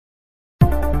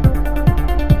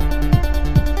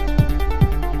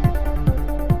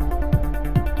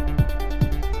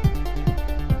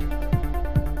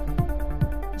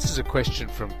question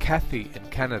from Cathy in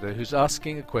Canada, who's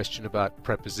asking a question about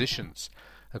prepositions.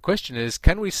 The question is,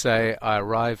 can we say I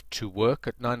arrived to work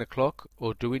at 9 o'clock,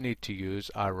 or do we need to use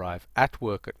I arrive at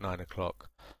work at 9 o'clock?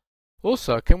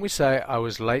 Also, can we say I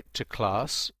was late to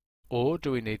class, or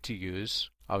do we need to use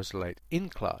I was late in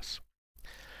class?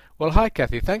 Well, hi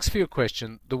Cathy, thanks for your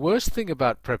question. The worst thing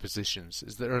about prepositions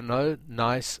is there are no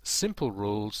nice, simple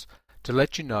rules to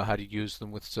let you know how to use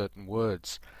them with certain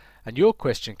words. And your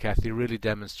question, Cathy, really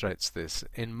demonstrates this.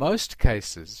 In most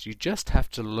cases, you just have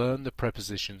to learn the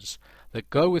prepositions that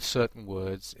go with certain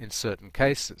words in certain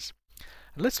cases.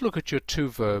 And let's look at your two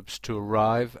verbs, to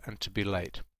arrive and to be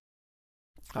late.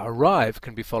 Arrive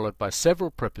can be followed by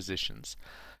several prepositions,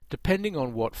 depending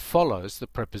on what follows the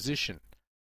preposition.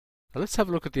 Now let's have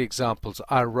a look at the examples.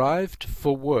 I arrived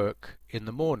for work in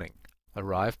the morning.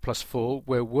 Arrive plus for,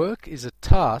 where work is a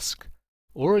task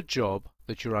or a job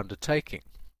that you're undertaking.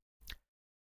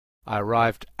 I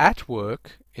arrived at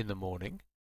work in the morning.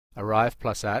 Arrive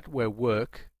plus at, where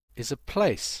work is a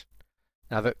place.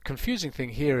 Now the confusing thing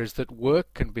here is that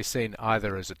work can be seen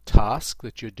either as a task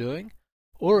that you're doing,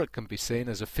 or it can be seen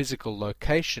as a physical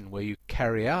location where you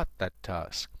carry out that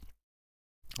task.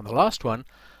 And the last one,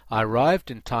 I arrived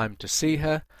in time to see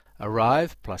her.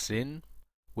 Arrive plus in,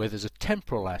 where there's a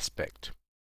temporal aspect.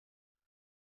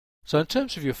 So in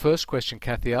terms of your first question,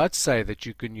 Cathy, I'd say that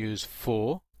you can use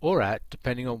for or at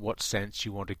depending on what sense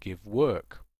you want to give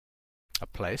work, a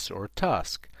place or a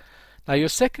task. Now your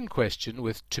second question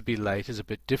with to be late is a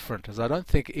bit different, as I don't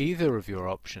think either of your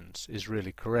options is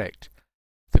really correct.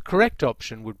 The correct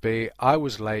option would be I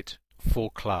was late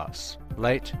for class,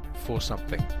 late for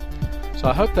something. So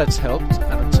I hope that's helped,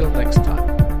 and until next time.